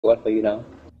one for you now.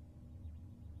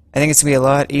 I think it's going to be a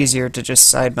lot easier to just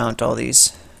side mount all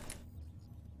these.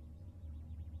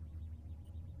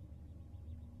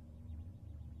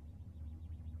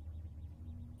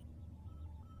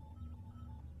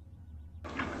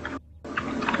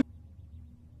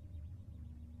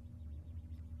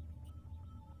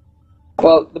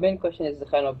 Well, the main question is the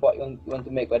kind of bot you want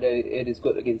to make, whether it is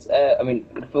good against air. I mean,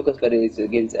 the focus whether it's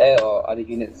against air or other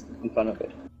units in front of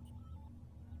it.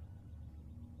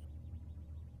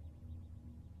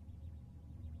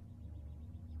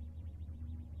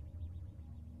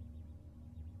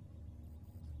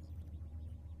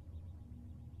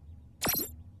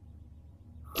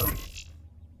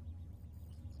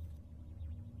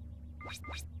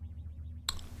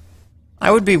 I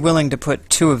would be willing to put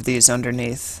 2 of these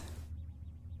underneath.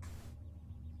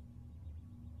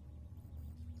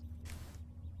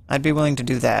 I'd be willing to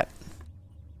do that.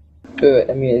 Wait,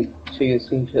 let me show you a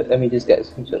screenshot. Let me just get a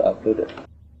screenshot uploaded.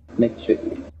 Make sure.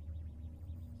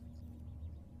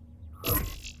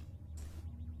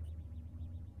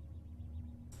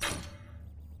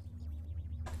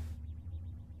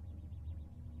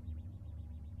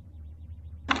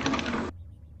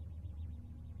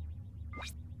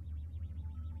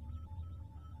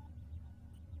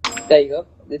 There you go.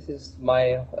 This is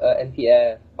my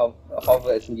NPR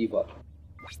hover SMG bot.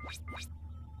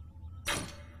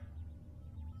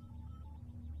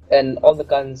 And all the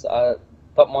guns are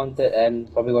top mounted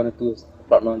and probably one or two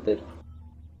front mounted.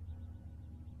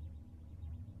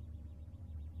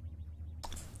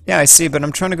 Yeah, I see, but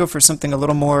I'm trying to go for something a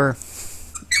little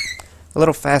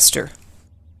faster.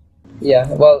 Yeah,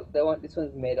 well, this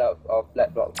one's made out of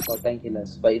flat blocks for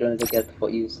tankiness, but you don't necessarily have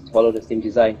to follow the same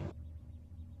design.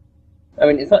 I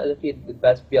mean, it's not exactly the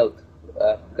best build,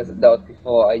 because that was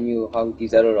before I knew how to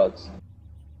use arrow rods.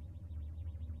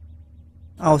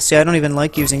 Oh, see, I don't even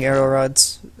like using arrow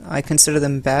rods. I consider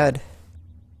them bad.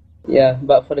 Yeah,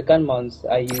 but for the gun mounts,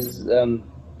 I use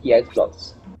TX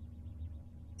blocks.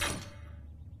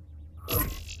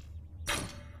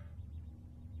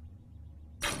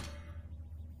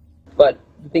 But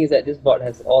the thing is that this bot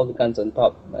has all the guns on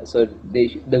top, so they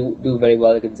do very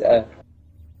well against air.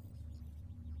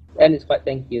 And it's quite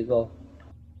tanky as well.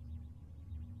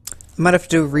 I might have to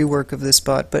do a rework of this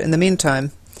bot, but in the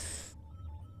meantime,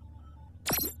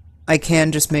 I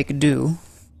can just make do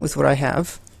with what I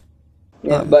have.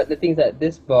 Yeah, but the thing is that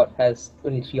this bot has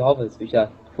only 3 hovers, which are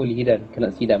fully hidden,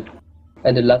 cannot see them.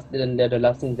 And they're the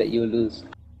last things that you will lose.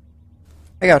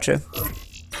 I gotcha.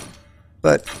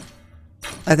 But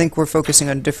I think we're focusing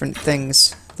on different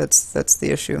things. That's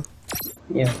the issue.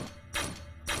 Yeah.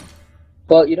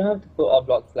 Well, you don't have to put all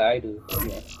blocks like I do.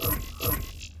 Yeah.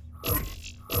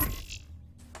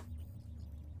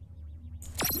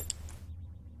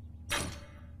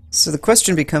 So the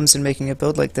question becomes in making a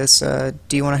build like this,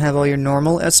 do you want to have all your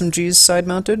normal SMGs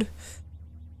side-mounted?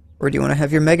 Or do you want to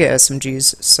have your Mega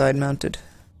SMGs side-mounted?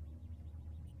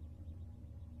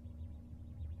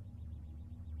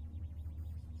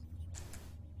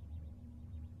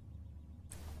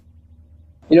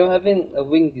 You know, having a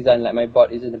wing design like my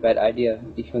bot isn't a bad idea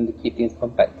if you want to keep things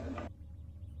compact.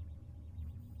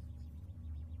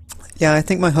 Yeah, I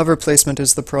think my hover placement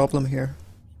is the problem here.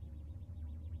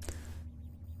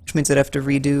 Which means I'd have to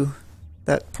redo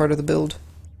that part of the build.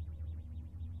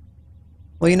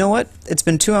 Well, you know what? It's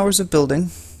been 2 hours of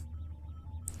building.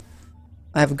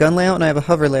 I have a gun layout and I have a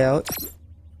hover layout.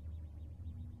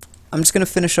 I'm just going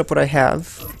to finish up what I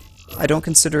have. I don't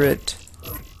consider it,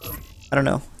 I don't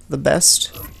know, the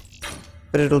best,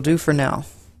 but it'll do for now.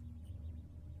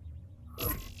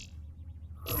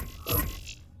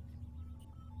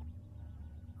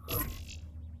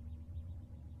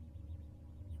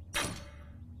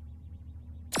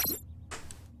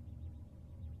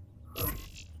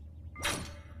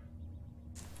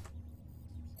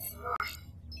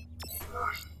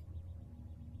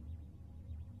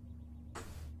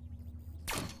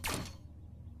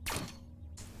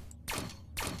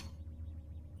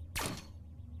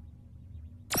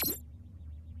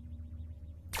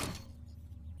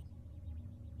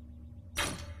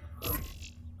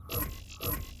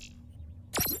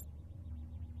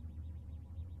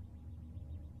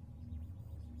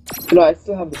 You know, I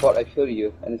still have the bot I showed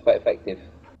you, and it's quite effective.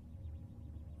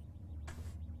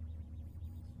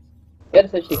 Yeah,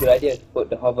 it's actually a good idea to put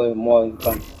the hover more in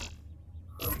front.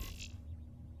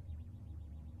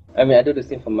 I mean, I do the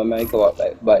same for my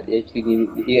megawatt, but it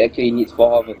actually needs 4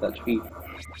 hovers, not 3.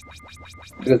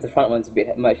 Because the front one's a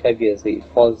bit much heavier, so it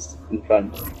falls in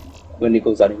front when it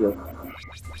goes downhill.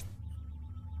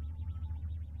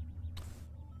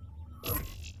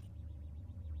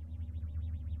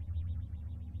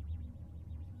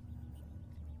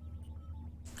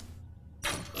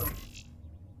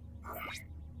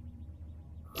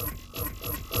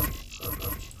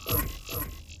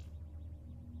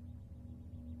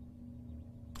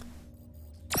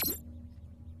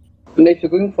 And if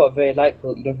you're going for a very light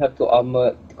build, you don't have to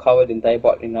armor cover the entire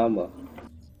bot in armor.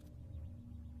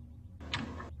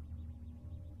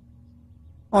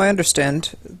 Oh, I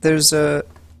understand. There's a...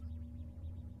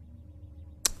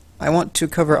 I want to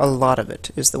cover a lot of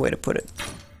it, is the way to put it.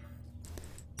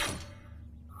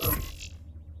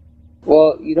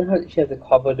 Well, you don't actually have to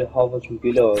cover the hovers from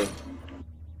below.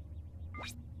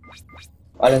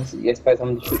 Unless you expect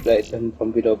someone to shoot like them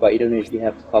from below, but you don't actually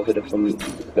have to cover them from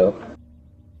below.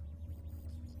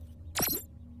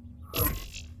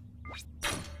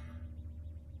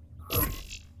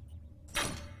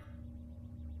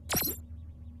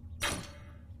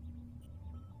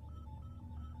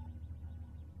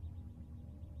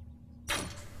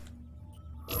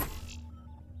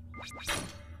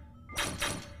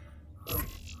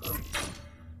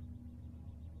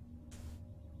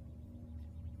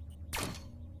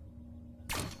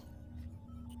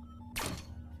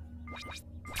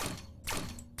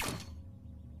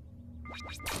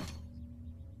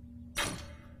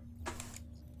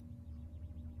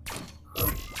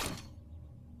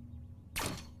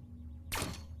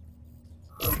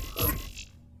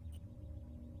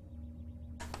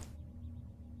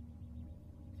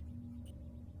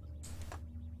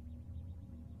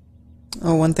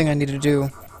 Oh, one thing I need to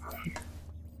do.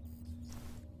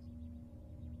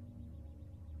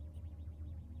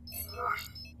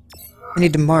 I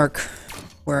need to mark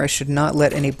where I should not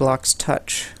let any blocks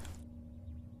touch.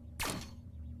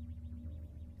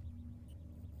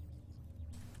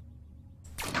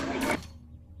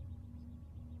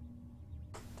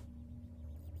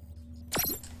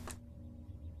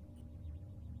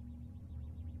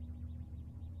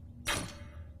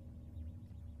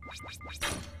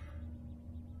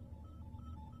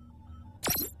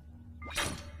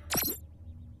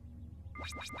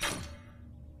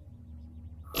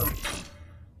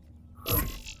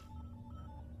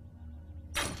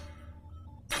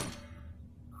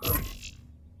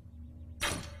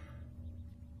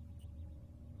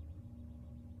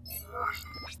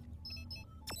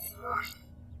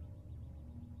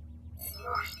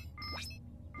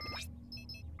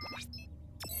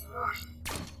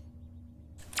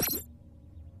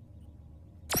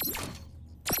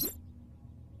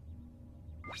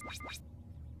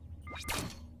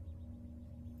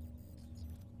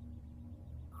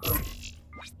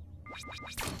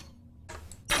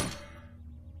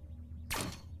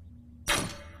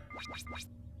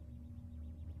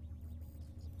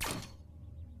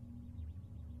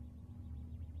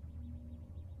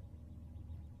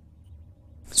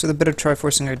 So the bit of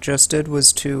Triforcing I just did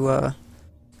was to, I'm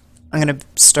going to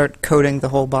start coding the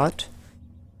whole bot,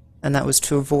 and that was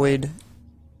to avoid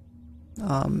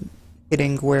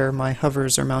hitting where my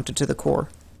hovers are mounted to the core.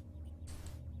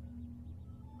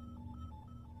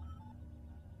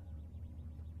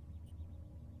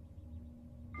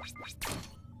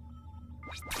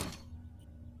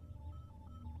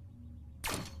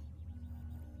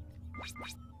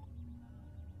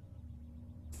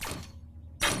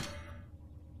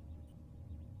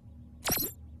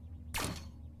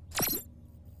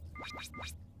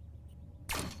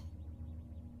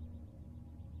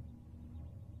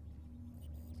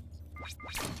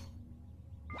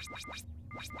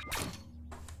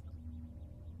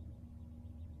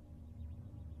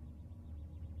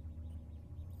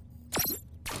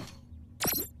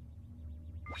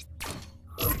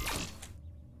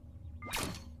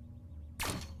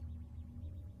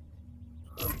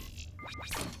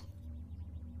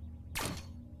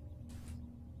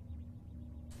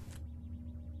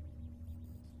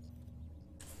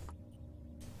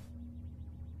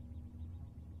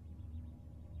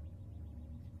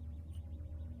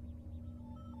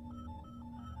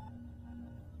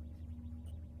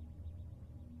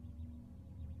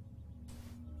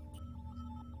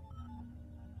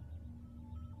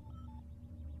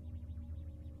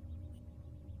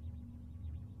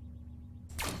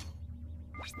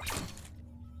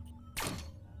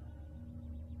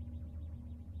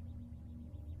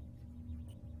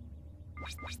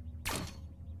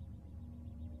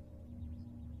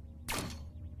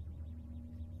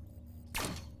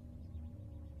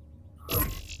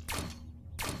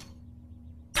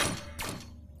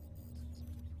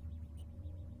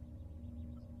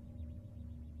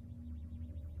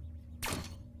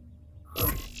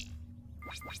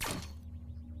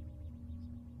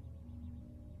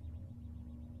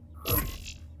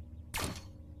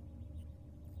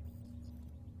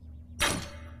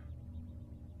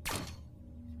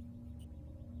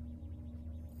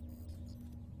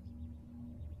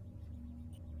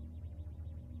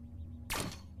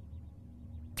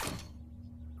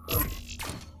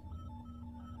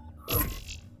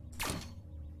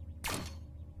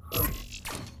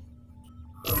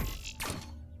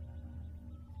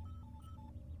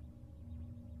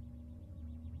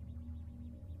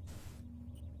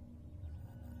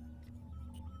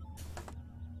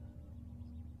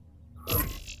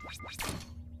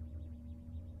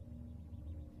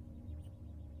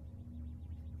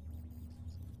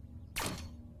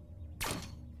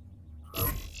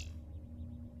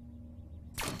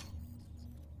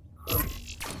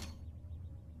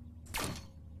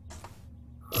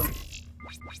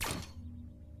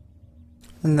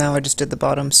 and now I just did the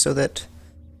bottom so that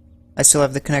I still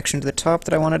have the connection to the top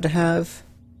that I wanted to have,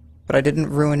 but I didn't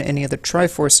ruin any of the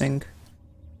triforcing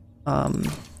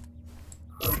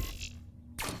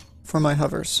for my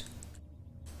hovers.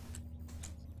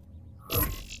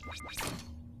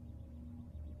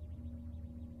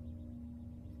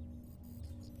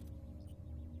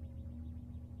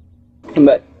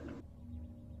 But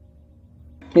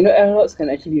you know, error rods can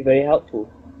actually be very helpful.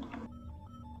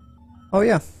 Oh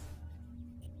yeah.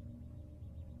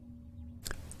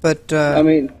 But I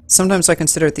mean, sometimes I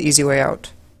consider it the easy way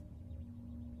out.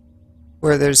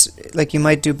 Where there's, like, you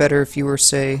might do better if you were,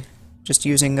 say, just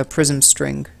using a prism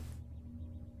string.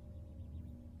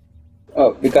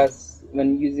 oh, because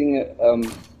when using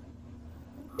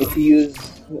if you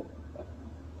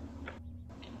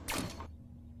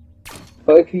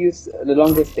use the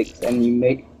longer sticks and you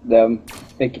make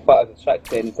it part of the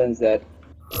structure in the sense that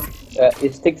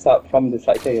it sticks out from the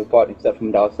structure of your board instead of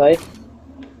from the outside,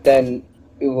 then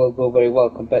it will go very well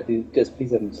compared to just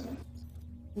prisms.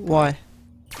 Why?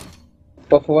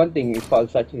 But for one thing, it's part of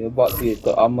the structure of your board, so it's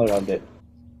got armor around it.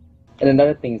 And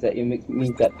another thing is that it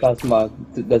means that plasma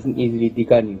doesn't easily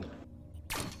degun you.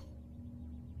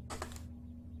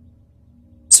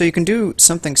 So you can do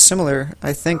something similar,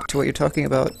 I think, to what you're talking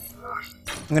about.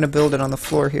 I'm gonna build it on the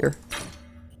floor here.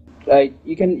 Like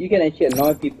you can actually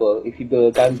annoy people if you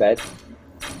build a gun bed,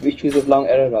 which uses long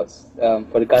arrow rods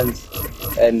for the guns,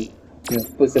 and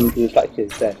puts them into the structure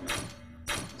instead.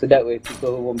 So that way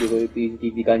people won't be able to easily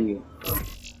degun you,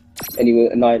 and it will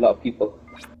annoy a lot of people.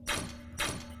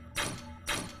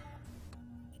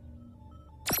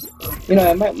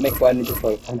 I might make one just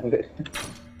for the fun of it.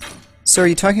 So are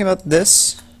you talking about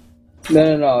this? No,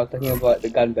 I was talking about the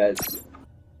gun beds.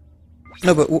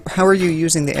 No, but how are you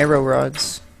using the arrow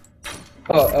rods?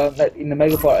 Oh, like in the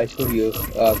Megaport I showed you,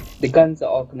 the guns are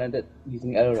all connected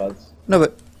using arrow rods. No,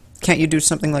 but can't you do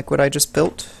something like what I just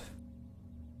built?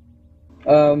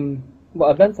 Well,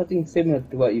 I've done something similar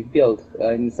to what you built,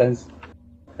 in the sense,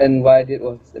 and what I did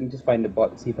was, let me just find the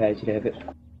bot to see if I actually have it.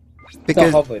 Because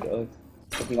it's not hovered or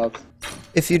something else.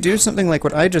 if you do something like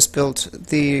what I just built,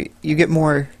 you get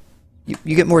more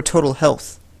total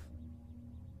health.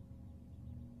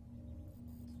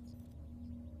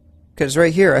 Because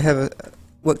right here I have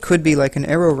what could be like an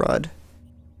arrow rod,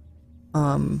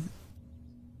 and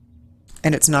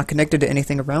it's not connected to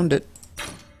anything around it.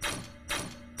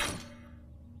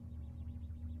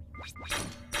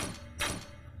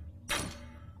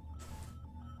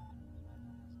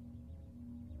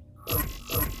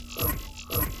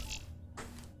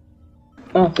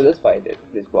 Ah, so that's why I did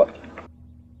this bot.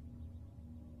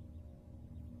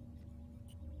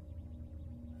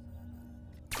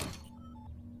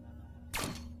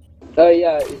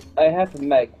 Yeah, I have a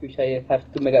mag which I have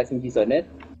 2 Mega SMGs on it.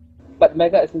 But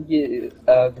Mega SMG,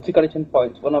 the 3 connection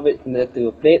points, one of it is connected to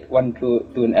a plate, one to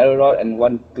an arrow rod, and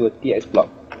one to a TX block.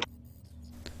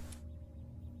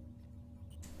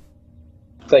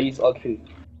 So I use all 3.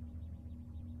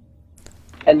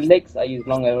 And legs, I use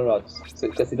long arrow rods, so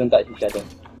because they don't touch each other.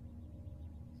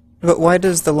 But why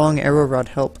does the long arrow rod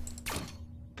help?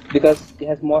 Because it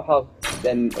has more health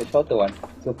than a shorter one,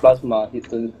 so plasma hits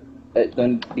don't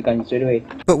degun straight away.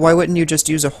 But why wouldn't you just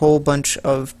use a whole bunch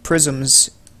of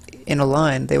prisms in a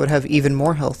line? They would have even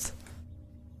more health.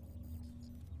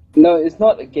 No, it's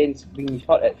not against being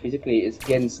shot at physically, it's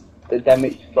against the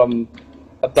damage from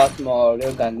a plasma or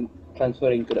railgun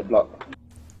transferring to the block.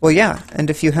 Well, yeah, and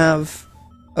if you have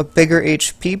a bigger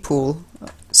HP pool,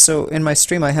 so in my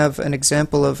stream I have an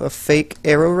example of a fake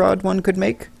arrow rod one could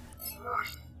make.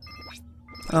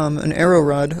 An arrow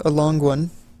rod, a long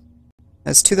one,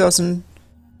 has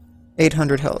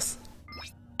 2,800 health.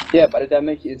 Yeah, but the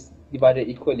damage is divided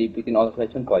equally between all the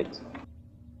collection points.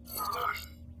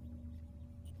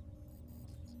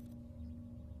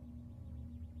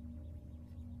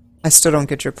 I still don't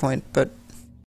get your point, but